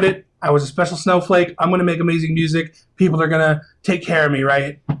 I ignored it. I was a special snowflake. I'm going to make amazing music. People are going to take care of me,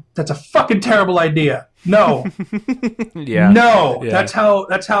 right? That's a fucking terrible idea. No. Yeah. No. Yeah. That's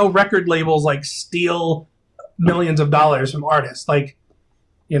how record labels like steal millions of dollars from artists. Like,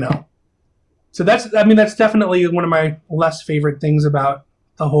 you know. So that's definitely one of my less favorite things about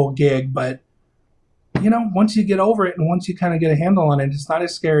the whole gig, but you know, once you get over it and once you kind of get a handle on it, it's not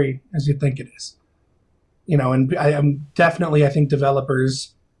as scary as you think it is. You know, and I'm definitely, I think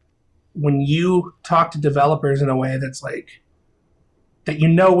developers, when you talk to developers in a way that's like, that you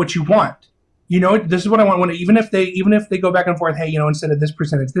know what you want. You know, this is what I want. Even if they go back and forth, hey, you know, instead of this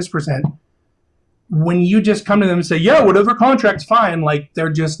percent, it's this percent. When you just come to them and say, yeah, whatever contract's fine, like they're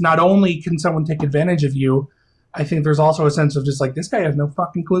just, not only can someone take advantage of you, I think there's also a sense of just like, this guy has no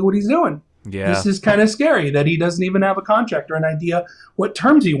fucking clue what he's doing. Yeah. This is kind of scary that he doesn't even have a contract or an idea what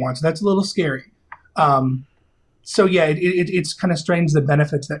terms he wants. That's a little scary. So yeah, it's kind of strange the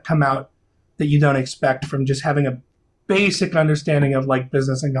benefits that come out that you don't expect from just having a basic understanding of like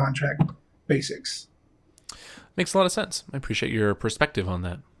business and contract basics. Makes a lot of sense. I appreciate your perspective on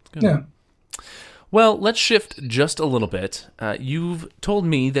that. Good. Yeah. Well, let's shift just a little bit. You've told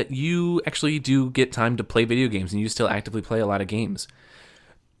me that you actually do get time to play video games, and you still actively play a lot of games.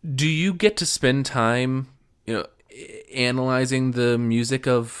 Do you get to spend time, you know, analyzing the music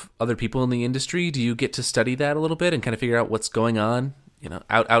of other people in the industry? Do you get to study that a little bit and kind of figure out what's going on, you know,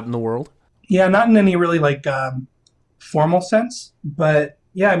 out in the world? Yeah, not in any really like formal sense, but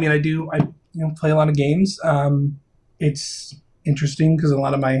yeah, I mean, I play a lot of games. It's interesting because a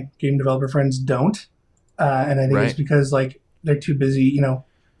lot of my game developer friends don't, and I think it's because like they're too busy. You know,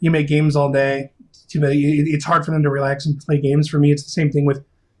 you make games all day. It's too bad. It's hard for them to relax and play games. For me, it's the same thing with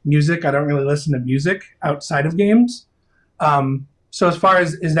music. I don't really listen to music outside of games. So as far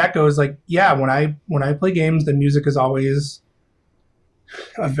as that goes, like, yeah, when I play games, the music is always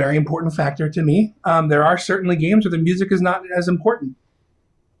a very important factor to me. There are certainly games where the music is not as important.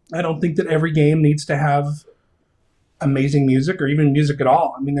 I don't think that every game needs to have amazing music or even music at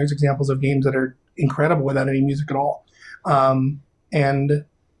all. I mean, there's examples of games that are incredible without any music at all. And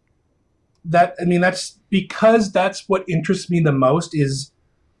that, I mean, that's because that's what interests me the most, is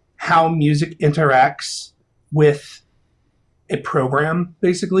how music interacts with a program,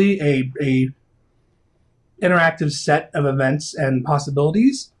 basically a interactive set of events and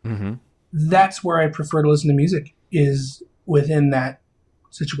possibilities. Mm-hmm. That's where I prefer to listen to music, is within that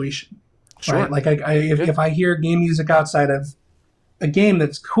situation. Sure. Right? Like if I hear game music outside of a game,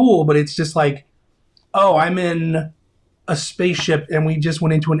 that's cool, but it's just like, oh, I'm in a spaceship and we just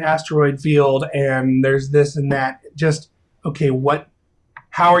went into an asteroid field and there's this and that. Just, okay,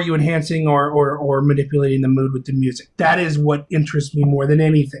 how are you enhancing or manipulating the mood with the music? That is what interests me more than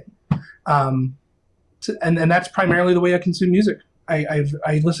anything. And that's primarily the way I consume music.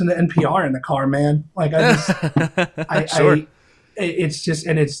 I listen to NPR in the car, man. Like Sure. It's just,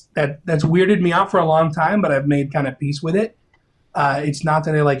 and that's weirded me out for a long time, but I've made kind of peace with it. It's not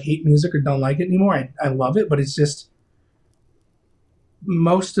that I like hate music or don't like it anymore. I love it, but it's just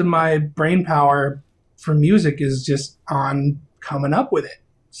most of my brain power for music is just on coming up with it.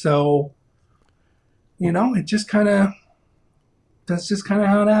 So, you know, that's just kind of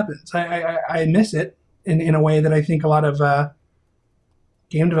how it happens. I miss it in a way that I think a lot of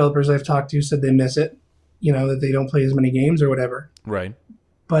game developers I've talked to said they miss it. You know, that they don't play as many games or whatever. Right.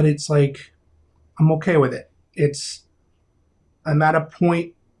 But it's like, I'm okay with it. I'm at a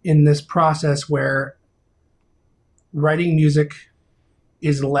point in this process where writing music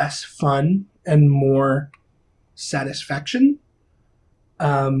is less fun and more satisfaction.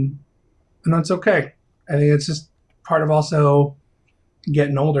 And that's okay. I think it's just part of also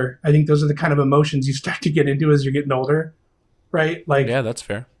getting older. I think those are the kind of emotions you start to get into as you're getting older, right? Like, yeah, that's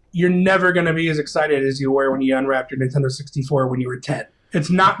fair. You're never going to be as excited as you were when you unwrapped your Nintendo 64 when you were 10. It's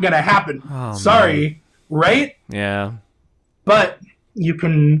not going to happen. Oh, sorry, man. Right? Yeah. But you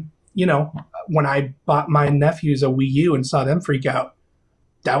can, you know, when I bought my nephews a Wii U and saw them freak out,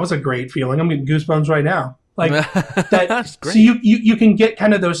 that was a great feeling. I'm getting goosebumps right now. Like that. That's great. So you can get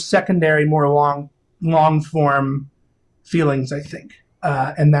kind of those secondary, more long form feelings, I think,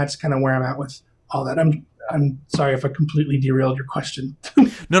 and that's kind of where I'm at with all that. I'm sorry if I completely derailed your question.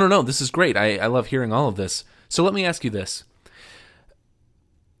 No. This is great. I love hearing all of this. So let me ask you this.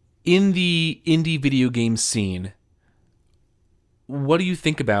 In the indie video game scene, what do you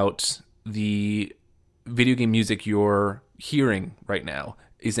think about the video game music you're hearing right now?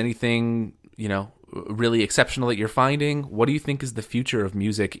 Is anything, really exceptional that you're finding? What do you think is the future of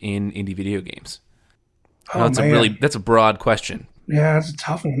music in indie video games? That's a broad question. Yeah, that's a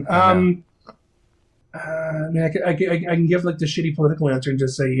tough one. I mean, I can give like the shitty political answer and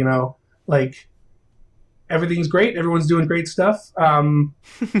just say, like, everything's great, everyone's doing great stuff.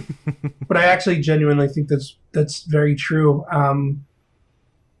 But I actually genuinely think that's very true.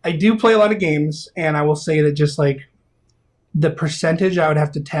 I do play a lot of games, and I will say that just like the percentage I would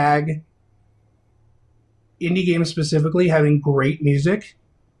have to tag indie games specifically having great music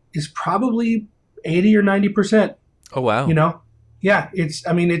is probably 80 or 90%. Oh wow. Yeah,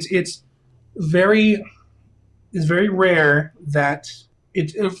 it's very rare that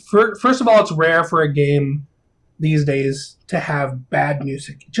first of all, it's rare for a game these days to have bad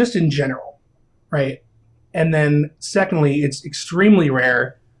music, just in general, right? And then secondly, it's extremely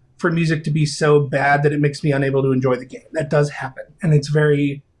rare for music to be so bad that it makes me unable to enjoy the game. That does happen, and it's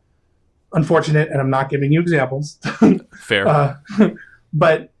very unfortunate, and I'm not giving you examples. Fair.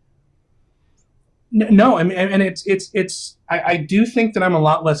 But no, I mean, and it's I do think that I'm a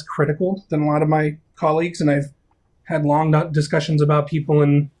lot less critical than a lot of my colleagues, and I've had long discussions about people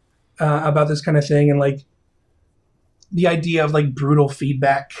and about this kind of thing, and like the idea of like brutal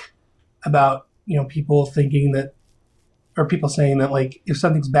feedback about people thinking that, or people saying that like if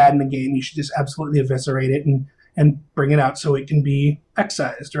something's bad in the game, you should just absolutely eviscerate it and bring it out so it can be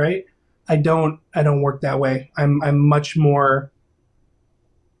excised, right? I don't work that way. I'm much more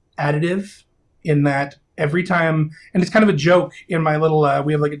additive in that every time, and it's kind of a joke in my little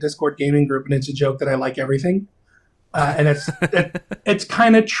we have like a Discord gaming group, and it's a joke that I like everything. And it's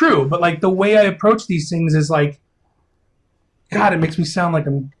kind of true, but like the way I approach these things is like, God, it makes me sound like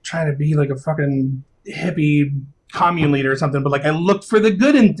I'm trying to be like a fucking hippie commune leader or something, but like I look for the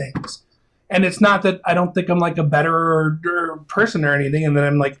good in things. And it's not that I don't think I'm like a better person or anything, and that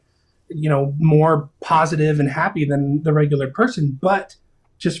I'm like, more positive and happy than the regular person, but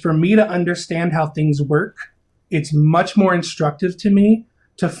just for me to understand how things work, it's much more instructive to me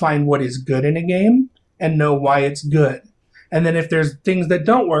to find what is good in a game and know why it's good. And then if there's things that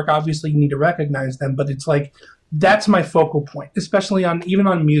don't work, obviously you need to recognize them, but it's like, that's my focal point, especially even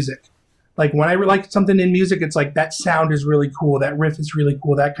on music. Like when I like something in music, it's like that sound is really cool, that riff is really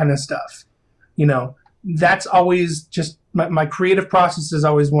cool, that kind of stuff. That's always just my creative process is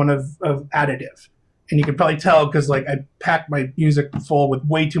always one of additive. And you can probably tell because like I pack my music full with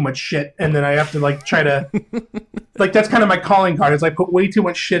way too much shit, and then I have to like try to like that's kind of my calling card. Is I put way too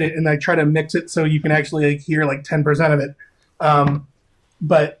much shit in, and I try to mix it so you can actually like hear like 10% of it.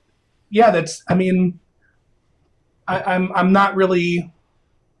 But yeah, that's. I mean, I'm not really.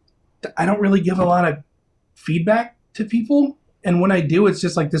 I don't really give a lot of feedback to people, and when I do, it's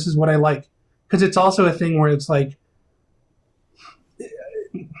just like this is what I like, because it's also a thing where it's like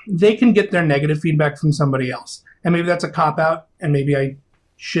they can get their negative feedback from somebody else. And maybe that's a cop-out, and maybe I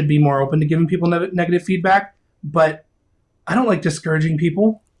should be more open to giving people negative feedback. But I don't like discouraging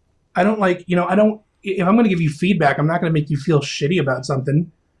people. I don't like, if I'm going to give you feedback, I'm not going to make you feel shitty about something,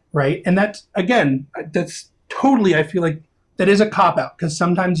 right? And that's totally, I feel like that is a cop-out, because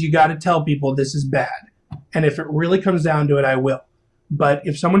sometimes you got to tell people this is bad. And if it really comes down to it, I will. But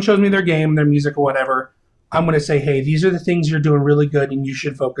if someone shows me their game, their music or whatever, I'm going to say, hey, these are the things you're doing really good, and you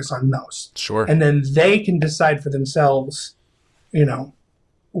should focus on those. Sure. And then they can decide for themselves,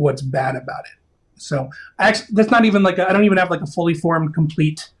 what's bad about it. So actually, that's not even like, I don't even have like a fully formed,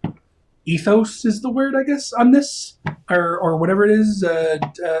 complete ethos is the word, I guess, on this, or whatever it is,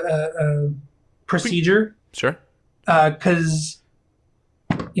 procedure. Sure. Because,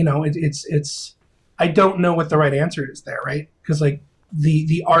 it's, I don't know what the right answer is there, right? Because like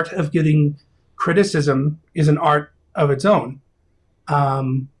the art of getting criticism is an art of its own,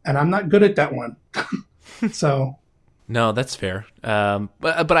 and I'm not good at that one. So no, that's fair.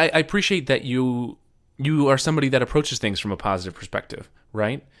 But I appreciate that you are somebody that approaches things from a positive perspective,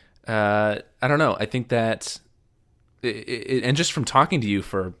 right? I don't know. I think that and just from talking to you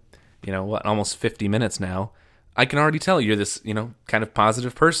for almost 50 minutes now, I can already tell you're this kind of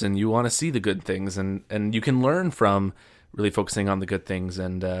positive person. You want to see the good things, and you can learn from really focusing on the good things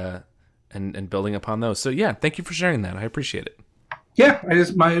and building upon those. So yeah, thank you for sharing that. I appreciate it. Yeah,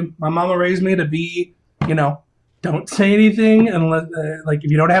 my mama raised me to be, don't say anything unless like if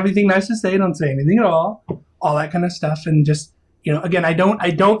you don't have anything nice to say, don't say anything at all that kind of stuff. And just again, I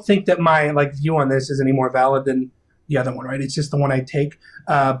don't think that my like view on this is any more valid than the other one, right? It's just the one I take.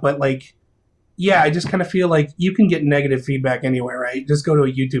 But like, yeah, I just kind of feel like you can get negative feedback anywhere, right? Just go to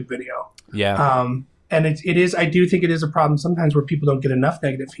a YouTube video. Yeah. And it is, I do think it is a problem sometimes where people don't get enough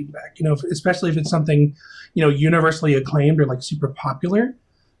negative feedback, especially if it's something, universally acclaimed or like super popular.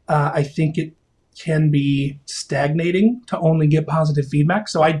 I think it can be stagnating to only get positive feedback.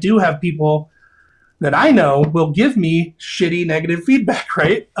 So I do have people that I know will give me shitty negative feedback,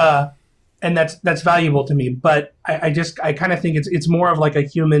 right? And that's valuable to me. But I kind of think it's more of like a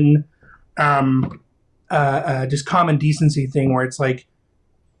human, just common decency thing where it's like,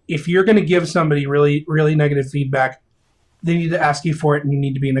 if you're going to give somebody really, really negative feedback, they need to ask you for it and you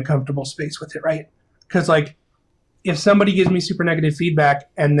need to be in a comfortable space with it, right? Because like, if somebody gives me super negative feedback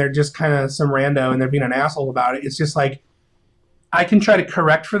and they're just kind of some rando and they're being an asshole about it, it's just like, I can try to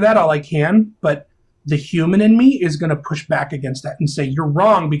correct for that all I can, but the human in me is going to push back against that and say, you're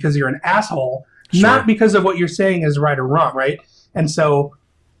wrong because you're an asshole, sure, not because of what you're saying is right or wrong, right? And so,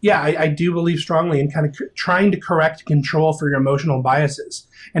 yeah, I do believe strongly in kind of trying to correct control for your emotional biases.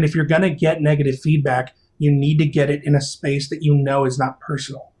 And if you're going to get negative feedback, you need to get it in a space that you know is not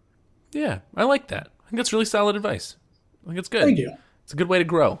personal. Yeah, I like that. I think that's really solid advice. I think it's good. Thank you. It's a good way to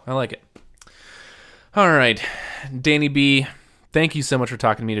grow. I like it. All right, Danny B., thank you so much for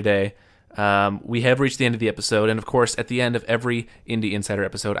talking to me today. We have reached the end of the episode, and of course, at the end of every Indie Insider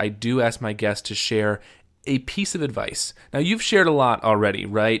episode, I do ask my guests to share a piece of advice. Now, you've shared a lot already,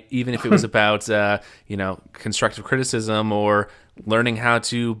 right? Even if it was about, constructive criticism or learning how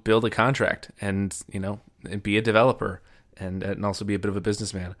to build a contract and, and be a developer and also be a bit of a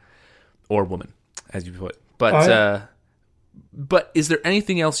businessman or woman, as you put. But is there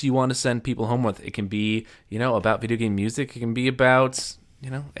anything else you want to send people home with? It can be, about video game music. It can be about,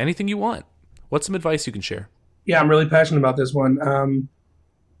 anything you want. What's some advice you can share? Yeah, I'm really passionate about this one.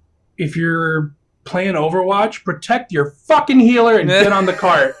 If you're playing Overwatch, protect your fucking healer and get on the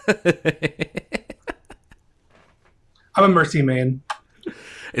cart. I'm a Mercy main.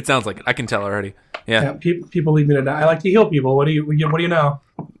 It sounds like it. I can tell already. Yeah. People leave me to die. I like to heal people. What do you know?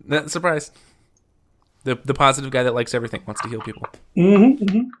 Surprise. The positive guy that likes everything wants to heal people. Mm-hmm,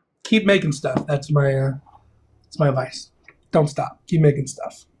 mm-hmm. Keep making stuff. That's my advice. Don't stop. Keep making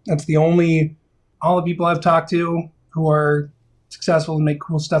stuff. That's all the people I've talked to who are successful and make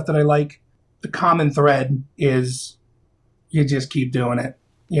cool stuff that I like. The common thread is you just keep doing it.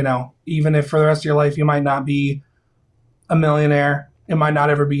 Even if for the rest of your life you might not be a millionaire, it might not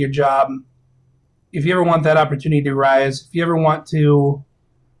ever be your job. If you ever want that opportunity to rise, if you ever want to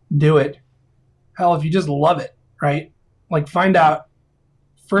do it, hell, if you just love it, right? Like find out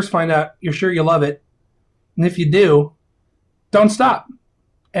you're sure you love it. And if you do, don't stop.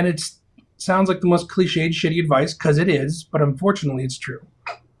 And it sounds like the most cliched, shitty advice, because it is, but unfortunately it's true.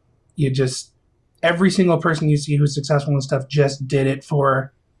 Every single person you see who's successful and stuff just did it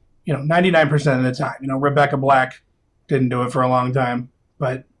for, 99% of the time. Rebecca Black didn't do it for a long time,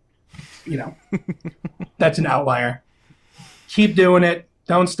 but, that's an outlier. Keep doing it.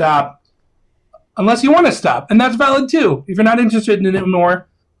 Don't stop. Unless you want to stop. And that's valid too. If you're not interested in it anymore,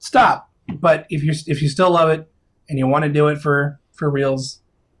 stop. But if you still love it and you want to do it for reals,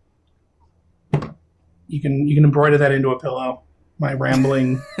 you can embroider that into a pillow. My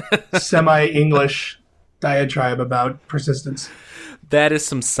rambling, semi-English diatribe about persistence. That is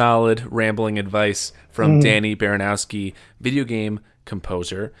some solid rambling advice from Danny Baranowski, video game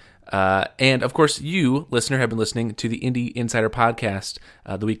composer. And, of course, you, listener, have been listening to the Indie Insider Podcast,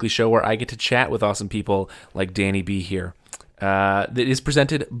 the weekly show where I get to chat with awesome people like Danny B. here. That is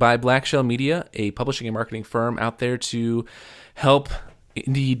presented by Black Shell Media, a publishing and marketing firm out there to help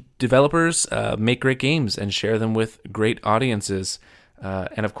indie developers make great games and share them with great audiences.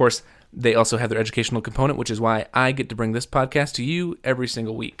 And of course, they also have their educational component, which is why I get to bring this podcast to you every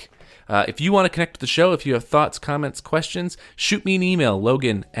single week. If you want to connect with the show, if you have thoughts, comments, questions, shoot me an email,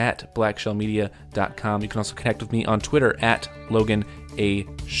 logan@blackshellmedia.com. You can also connect with me on Twitter @Logan A.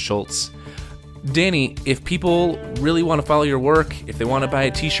 Schultz. Danny, if people really want to follow your work, if they want to buy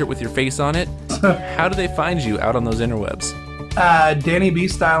a t-shirt with your face on it, how do they find you out on those interwebs? Danny B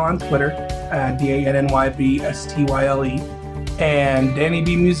Style on Twitter, DANNYBSTYLE, and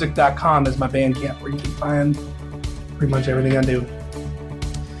DannyBmusic.com is my Bandcamp where you can find pretty much everything I do.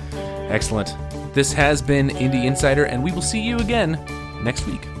 Excellent. This has been Indie Insider, and we will see you again next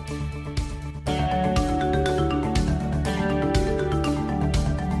week.